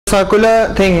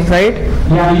circular thing, right?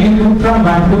 Yeah, you loop from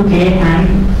 1 to K and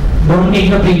don't take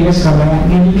the previous color.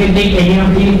 And you can take any of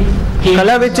the K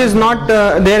color which is not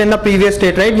there in the previous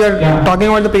state, right? You are talking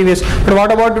about the previous. But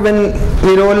what about when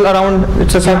we roll around?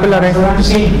 It's a circular, right? I want to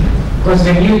say, because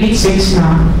when you reach 6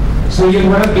 now, so you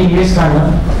got a previous color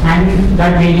and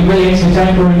that variable x which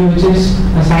I told you, which is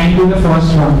assigned to the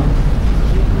first one.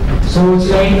 So it's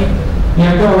like you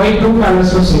have to avoid 2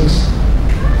 colors for 6.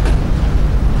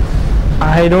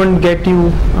 I don't get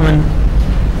you. I mean,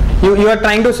 you are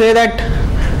trying to say that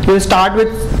you start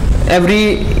with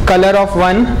every color of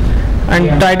 1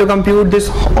 and try to compute this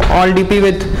all DP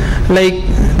with, like,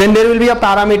 then there will be a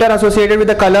parameter associated with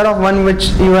the color of 1 which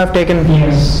you have taken.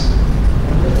 Yes.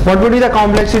 What would be the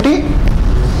complexity?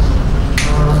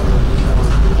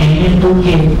 N into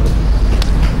K.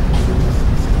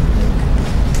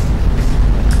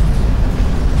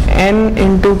 N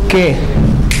into K.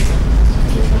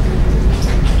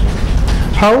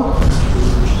 How?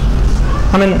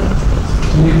 I mean,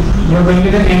 you're going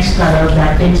to the next color,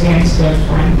 that takes n step,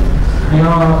 and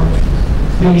you're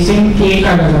placing K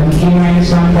colors and K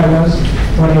minus 1 colors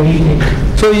for everything.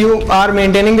 So you are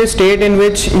maintaining this state in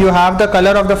which you have the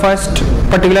color of the first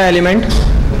particular element,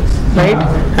 right?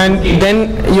 And then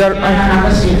you are...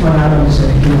 another state for that also,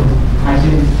 as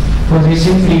in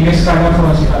position previous color,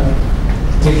 first color.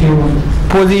 If you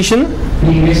want. Position?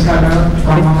 Previous color,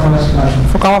 comma first color.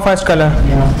 For comma first color.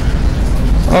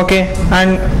 Yeah. Okay,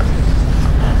 and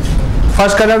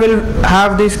first color will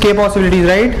have these K possibilities,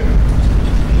 right?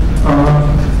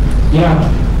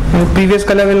 Yeah. And previous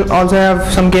color will also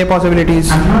have some K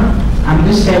possibilities. I'm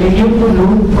just telling you to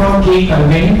loop for K color.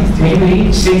 When you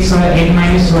reach 6 or n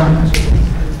minus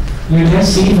 1, you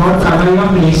just see what color you are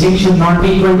placing should not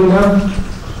be equal to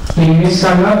the previous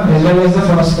color as well as the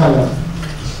first color.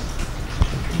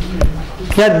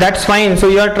 Yeah, that's fine. So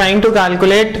you are trying to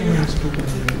calculate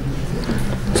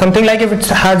something like if it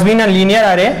has been a linear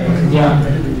array. Yeah.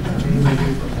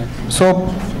 So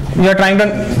you are trying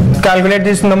to calculate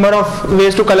this number of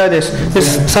ways to color this.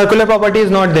 This circular property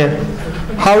is not there.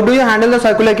 How do you handle the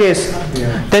circular case?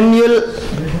 Then you will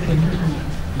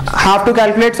have to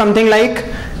calculate something like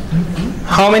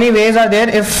how many ways are there.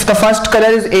 If the first color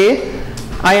is A,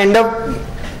 I end up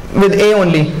with A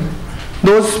only.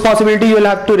 Those possibilities you will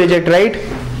have to reject, right?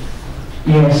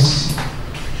 Yes.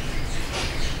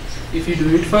 If you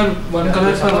do it for one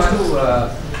color, supposed to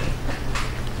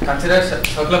consider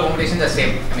circular permutations as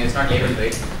same. I mean, it's not labeled,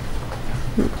 right?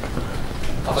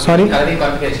 Sorry? Coloring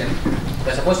configuration.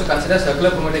 You're supposed to consider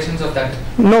circular permutations of that.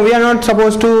 No, we are not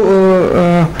supposed to.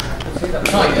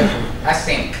 No, as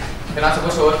same. You're not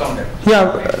supposed to overcount it.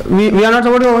 Yeah, we are not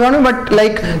supposed to overcount it, but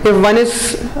like if one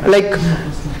is like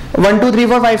 1, 2, 3,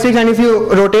 4, 5, 6, and if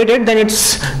you rotate it, then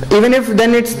it's, even if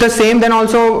then it's the same, then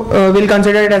also we'll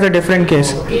consider it as a different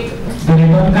case. The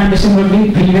return condition will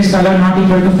be previous color not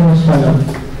equal to first color.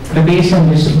 The base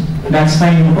condition. That's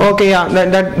fine. Okay, yeah,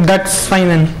 that's fine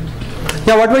then.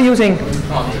 Yeah, what were you saying?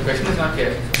 No, the question is not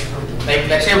clear. Like,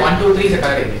 let's say 1, 2, 3 is a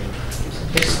color array.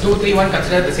 It's 2, 3, 1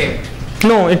 considered the same.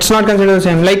 No, it's not considered the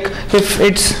same. Like if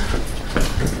it's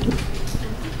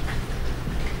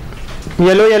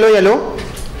yellow, yellow, yellow,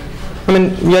 I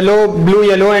mean yellow, blue,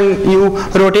 yellow, and you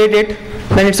rotate it,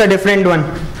 then it's a different one.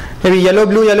 Maybe yellow,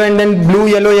 blue, yellow, and then blue,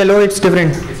 yellow, yellow, it's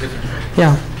different.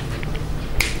 Yeah.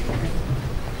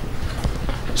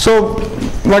 So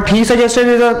what he suggested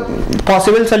is a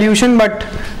possible solution, but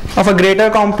of a greater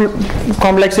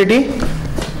complexity.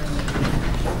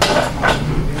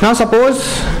 Now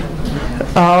suppose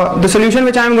the solution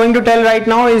which I am going to tell right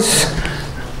now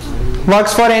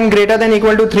works for n greater than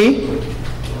equal to 3.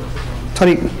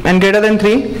 Sorry, n greater than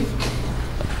 3.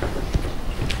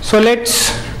 So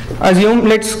let's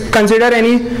consider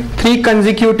any 3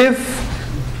 consecutive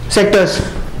sectors.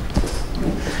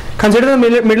 Consider the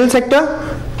middle sector,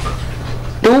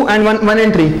 2 and 1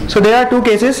 and 3. So there are 2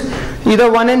 cases.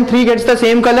 Either 1 and 3 gets the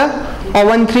same color, or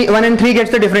 1 and 3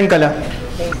 gets the different color.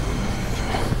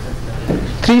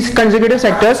 3 consecutive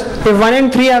sectors. If 1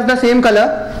 and 3 have the same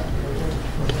color,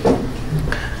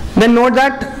 then note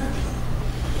that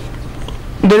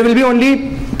there will be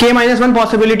only k minus 1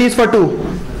 possibilities for 2.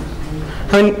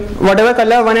 And whatever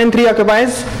color 1 and 3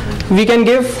 occupies, we can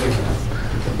give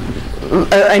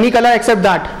any color except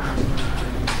that.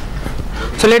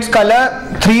 So let's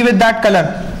color 3 with that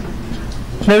color.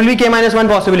 There will be k minus 1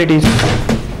 possibilities.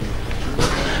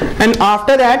 And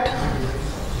after that,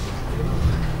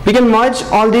 we can merge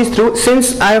all these through.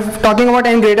 Since I am talking about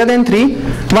n greater than 3,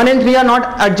 1 and 3 are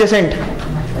not adjacent.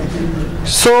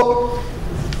 So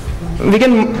we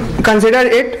can consider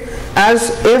it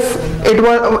as if it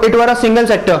were a single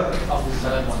sector.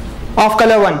 of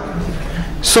color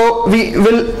 1. So we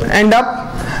will end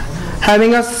up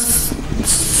having a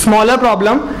smaller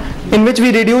problem in which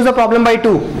we reduce the problem by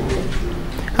 2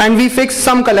 and we fix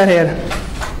some color here.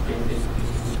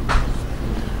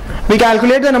 We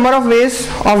calculate the number of ways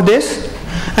of this,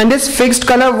 and this fixed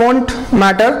color won't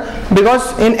matter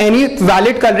because in any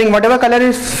valid coloring, whatever color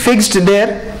is fixed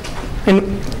there,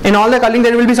 in all the coloring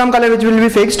there will be some color which will be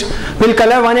fixed. We'll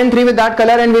color 1 and 3 with that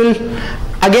color, and we'll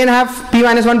again have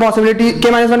p-1 possibility,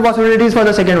 k-1 possibilities for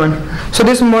the second one. So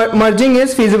this merging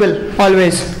is feasible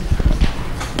always.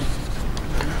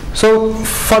 So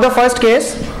for the first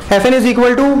case, Fn is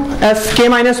equal to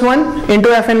Fk-1 into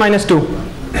Fn minus 2.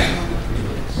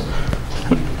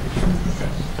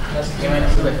 K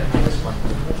minus 2 Fn minus 1.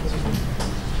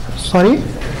 Sorry?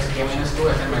 K minus 2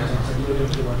 Fn minus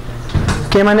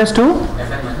 1. K minus 2?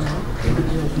 Fn minus 1.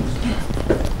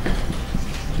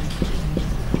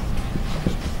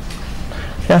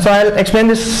 Yeah, so I'll explain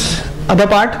this other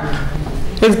part.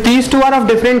 If these two are of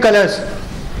different colors,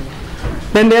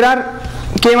 then there are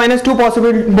K minus 2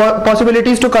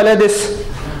 possibilities to color this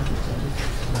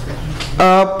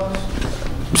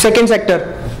second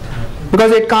sector,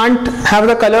 because it can't have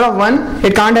the color of 1,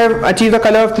 it can't achieve the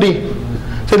color of 3.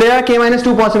 So there are K minus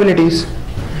 2 possibilities.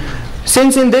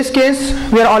 Since in this case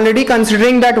we are already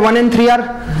considering that 1 and 3 are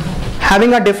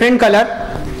having a different color,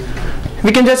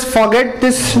 we can just forget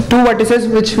this 2 vertices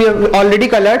which we have already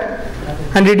colored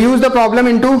and reduce the problem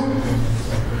into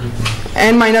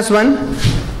n minus 1.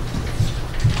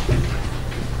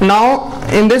 Now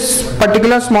in this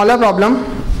particular smaller problem,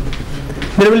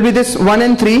 there will be this 1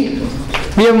 and 3.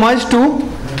 We have merged 2,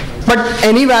 but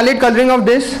any valid coloring of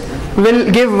this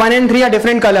will give 1 and 3 a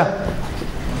different color.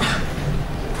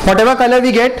 Whatever color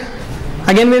we get,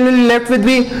 again we will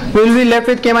be left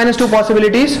with K minus 2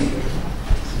 possibilities.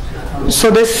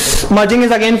 So this merging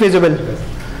is again feasible.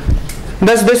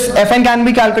 Thus this Fn can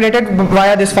be calculated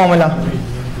via this formula,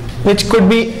 which could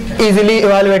be easily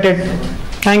evaluated.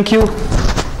 Thank you.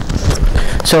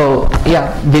 So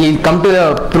yeah, we'll come to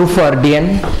the proof for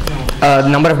Dn,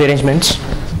 number of derangements.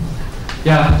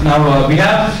 Yeah, now we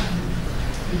have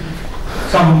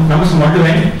some numbers from 1 to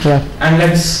n, Yeah. and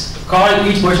let's call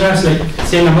each portion as like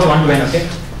same number 1 to n, okay?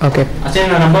 Okay.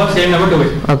 Same number to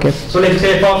it. Okay. So let's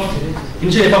say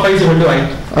initially f of I is equal to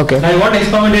I. Okay. Now I want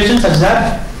experimentation such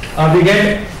that we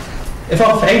get f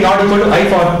of I not equal to I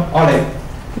for all I.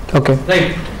 Okay.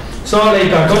 Right. So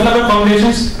like total number of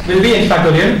permutations will be n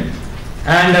factorial,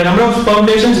 and the number of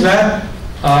permutations where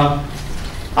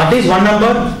at least one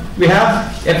number we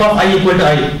have f of I equal to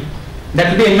I,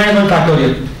 that will be n minus 1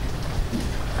 factorial,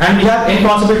 and we have n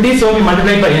possibilities, so we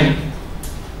multiply by n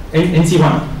in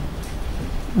C1.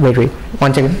 Wait,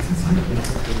 once again.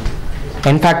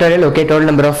 N factorial, okay, total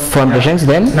number of permutations,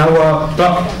 then? Now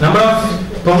number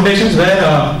of permutations where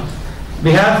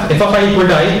we have f of I equal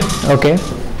to I, Okay.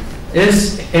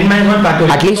 is n minus 1 factorial.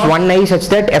 At least one I such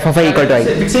that f of I equal to I.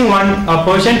 Fixing one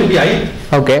portion to be I.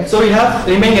 Okay. So we have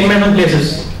remaining n minus 1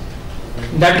 places.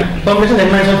 That permutation is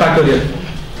n minus 1 factorial.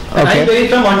 And Okay. I varies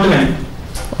from 1 to n.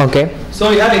 Okay. So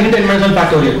we have n into n minus 1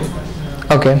 factorial.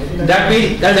 Okay. That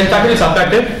n factorial is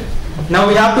subtracted. Now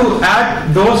we have to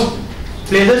add those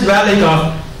places where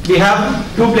like we have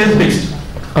 2 places fixed.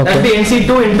 Okay. That will be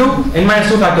nc2 into n minus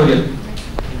 2 factorial.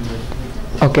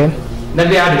 Okay. That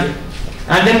we add it.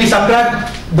 And then we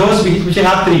subtract those which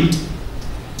have 3.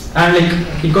 And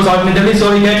like it goes alternatively,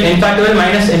 so we get n factorial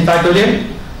minus n factorial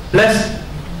plus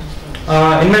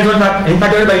n minus 1 n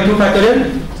factorial by 2 factorial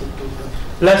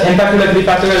plus n factorial by 3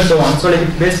 factorial and so on. So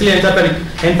like basically ends up like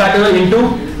n factorial into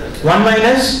 1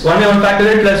 minus 1 by 1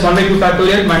 factorial plus 1 by 2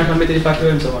 factorial minus 1 by 3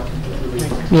 factorial and so on.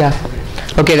 Yeah.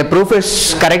 Okay, the proof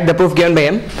is correct, the proof given by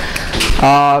him.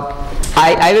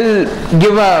 I will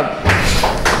give a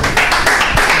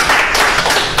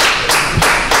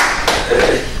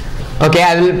okay,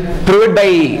 I will prove it by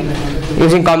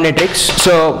using combinatorics.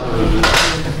 So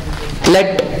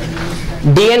let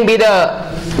Dn be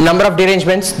the number of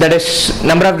derangements, that is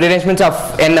number of derangements of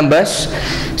n numbers.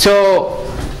 So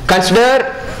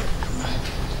consider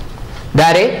the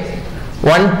array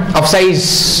 1 of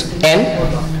size n.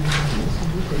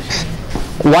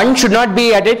 1 should not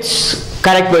be at its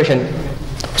correct position.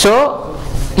 So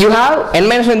you have n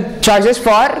minus 1 choices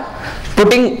for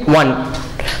putting 1.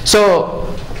 So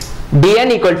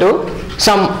Dn equal to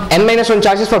some n minus 1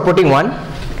 choices for putting 1.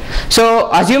 So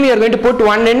assume you are going to put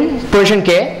 1 in position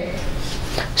k.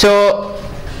 So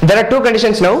there are 2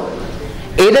 conditions now.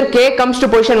 Either k comes to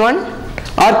position 1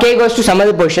 or k goes to some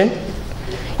other position.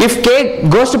 If k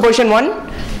goes to position 1,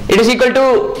 it is equal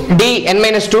to d n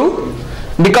minus 2,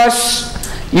 because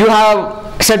you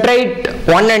have set right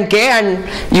 1 and k, and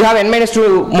you have n minus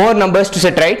 2 more numbers to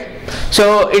set right.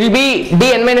 So it will be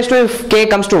dn minus 2 if k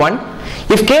comes to 1.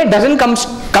 If k doesn't come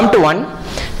to 1,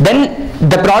 then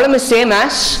the problem is same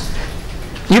as,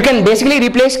 you can basically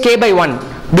replace k by 1,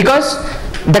 because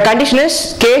the condition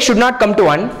is k should not come to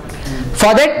 1.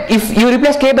 For that, if you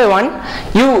replace k by 1,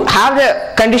 you have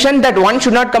the condition that 1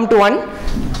 should not come to 1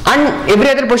 and every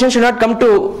other position should not come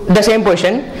to the same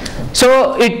position.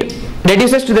 So it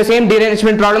reduces to the same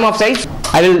dearrangement problem of size.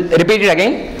 I will repeat it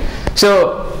again.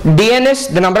 So dn is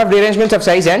the number of dearrangements of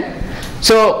size n.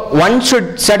 So 1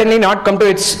 should certainly not come to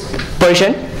its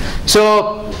position.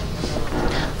 So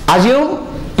assume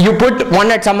you put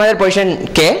 1 at some other position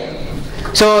k.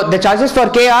 So the choices for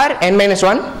k are n minus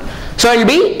 1. So it will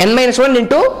be n minus 1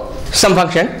 into some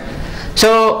function.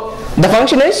 So the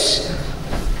function is,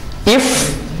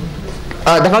 if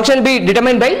the function will be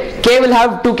determined by k will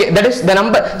have 2 k, that is the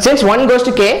number, since 1 goes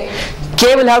to k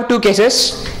will have 2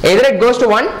 cases, either it goes to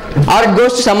 1 or it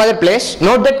goes to some other place.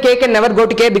 Note that k can never go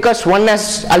to k because 1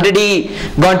 has already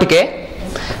gone to k.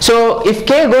 So if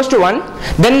k goes to 1,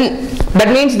 then that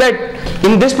means that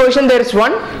in this position there is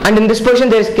 1 and in this position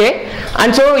there is k,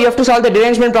 and so you have to solve the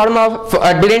derangement problem of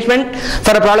derangement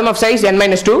for a problem of size n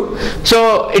minus 2.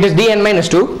 So it is dn minus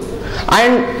 2,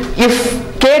 and if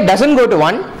k doesn't go to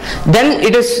 1, then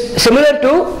it is similar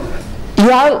to, you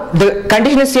have the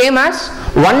condition is same as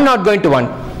 1 not going to 1.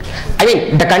 I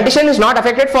mean, the condition is not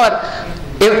affected for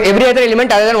every other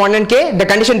element other than 1 and k, the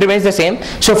condition remains the same.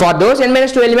 So for those n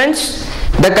minus 2 elements,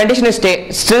 the condition is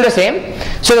still the same.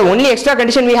 So the only extra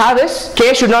condition we have is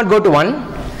k should not go to 1,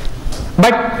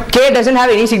 but k doesn't have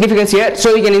any significance here,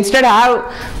 so we can instead have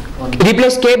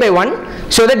replace k by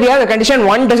 1, so that we have the condition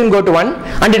 1 doesn't go to 1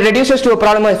 and it reduces to a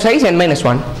problem of size n minus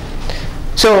 1.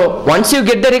 So once you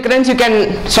get the recurrence, you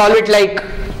can solve it like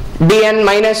dn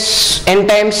minus n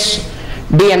times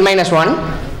dn minus 1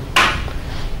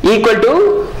 equal to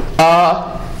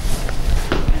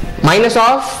minus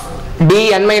of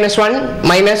dn minus 1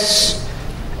 minus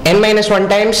n minus 1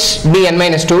 times dn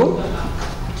minus 2.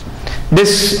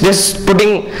 This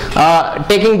putting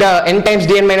taking the n times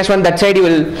dn minus 1 that side, you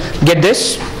will get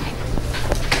this.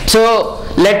 So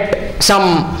let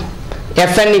some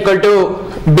fn equal to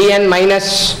dn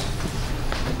minus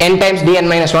n times dn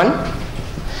minus 1.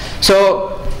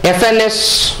 So fn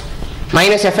is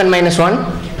minus fn minus 1.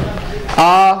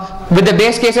 With the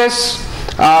base cases,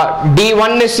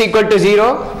 d1 is equal to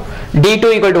 0,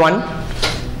 d2 equal to 1,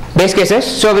 base cases.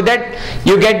 So with that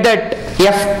you get that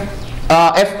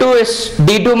f2 is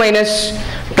d2 minus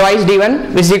twice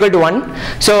d1, which is equal to 1.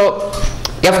 So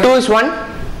f2 is 1.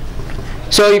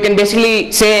 So you can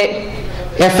basically say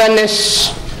fn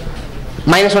is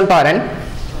minus 1 power n.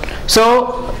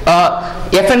 So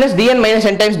fn is dn minus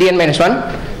n times dn minus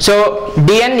 1. So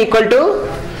dn equal to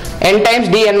n times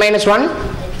dn minus 1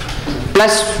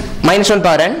 plus minus 1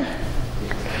 power n.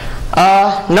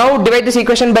 Now divide this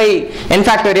equation by n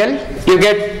factorial. You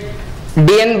get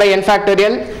dn by n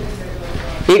factorial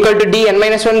equal to dn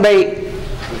minus 1 by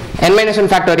n minus 1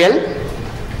 factorial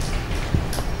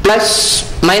plus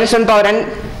minus 1 power n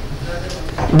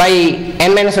by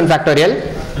n minus 1 factorial.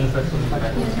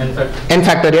 N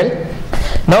factorial.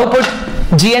 Now put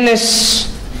gn is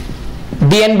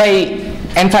dn by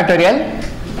n factorial.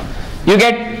 You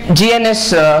get gn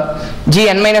is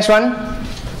gn minus 1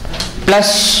 plus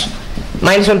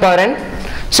minus 1 power n.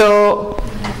 So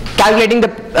calculating the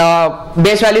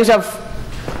base values of,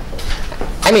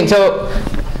 so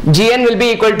gn will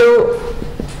be equal to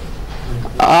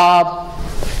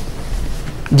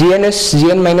gn is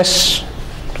gn minus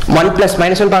 1 plus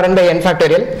minus 1 power n by n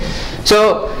factorial.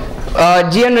 So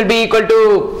gn will be equal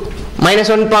to minus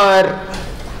 1 power,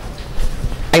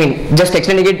 just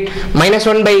extending it, minus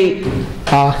 1 by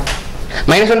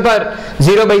minus 1 power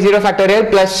 0 by 0 factorial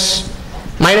plus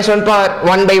minus 1 power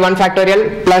 1 by 1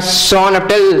 factorial plus so on up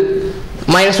till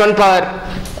minus 1 power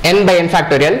n by n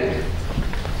factorial.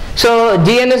 So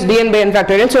gn is dn by n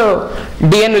factorial, so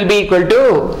dn will be equal to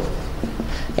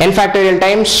n factorial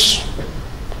times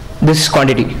this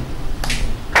quantity.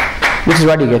 This is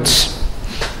what he gets.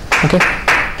 Okay.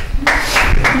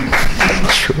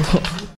 Sure.